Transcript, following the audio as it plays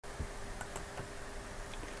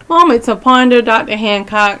moment to ponder, Dr.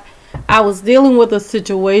 Hancock. I was dealing with a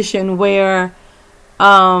situation where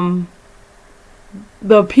the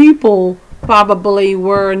people probably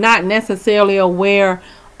were not necessarily aware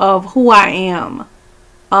of who I am.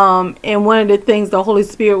 And one of the things the Holy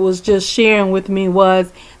Spirit was just sharing with me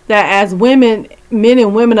was that as women, men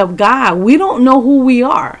and women of God, we don't know who we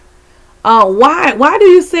are. Why do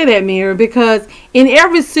you say that, Mira? Because in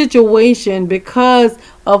every situation, because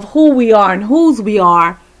of who we are and whose we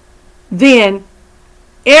are, then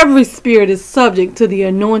every spirit is subject to the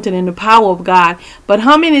anointing and the power of God. But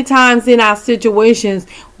how many times in our situations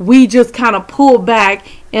we just kind of pull back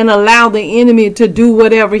and allow the enemy to do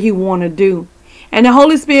whatever he want to do? And the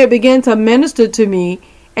Holy Spirit began to minister to me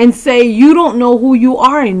and say, you don't know who you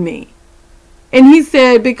are in me. And he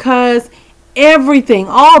said, because everything,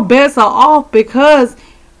 all bets are off, because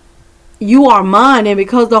you are mine and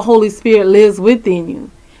because the Holy Spirit lives within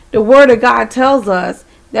you. The Word of God tells us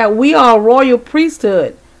that we are a royal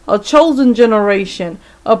priesthood, a chosen generation,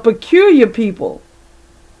 a peculiar people.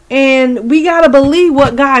 And we got to believe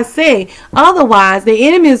what God say. Otherwise, the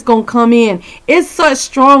enemy is going to come in. It's such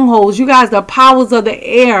strongholds. You guys, the powers of the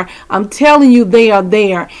air, I'm telling you, they are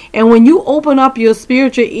there. And when you open up your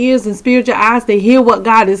spiritual ears and spiritual eyes to hear what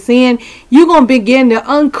God is saying, you're going to begin to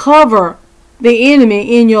uncover the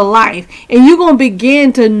enemy in your life. And you're going to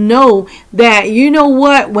begin to know that, you know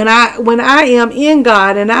what, when I am in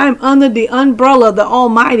God and I'm under the umbrella of the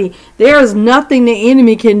Almighty, there is nothing the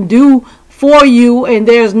enemy can do for you, and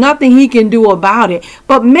there's nothing he can do about it.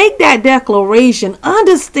 But make that declaration.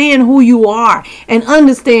 Understand who you are and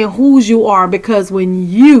understand whose you are, because when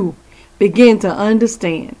you begin to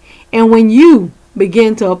understand and when you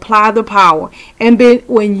begin to apply the power and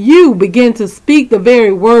when you begin to speak the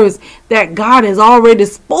very words that God has already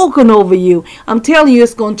spoken over you, I'm telling you,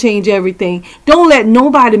 it's going to change everything. Don't let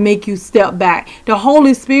nobody make you step back. The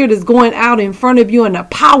Holy Spirit is going out in front of you, and the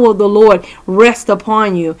power of the Lord rests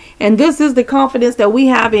upon you. And this is the confidence that we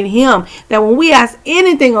have in Him, that when we ask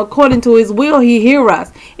anything according to His will, He hears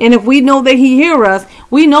us. And if we know that He hears us,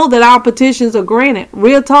 we know that our petitions are granted.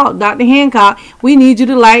 Real talk, Dr. Hancock, we need you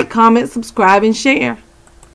to like, comment, subscribe, and share.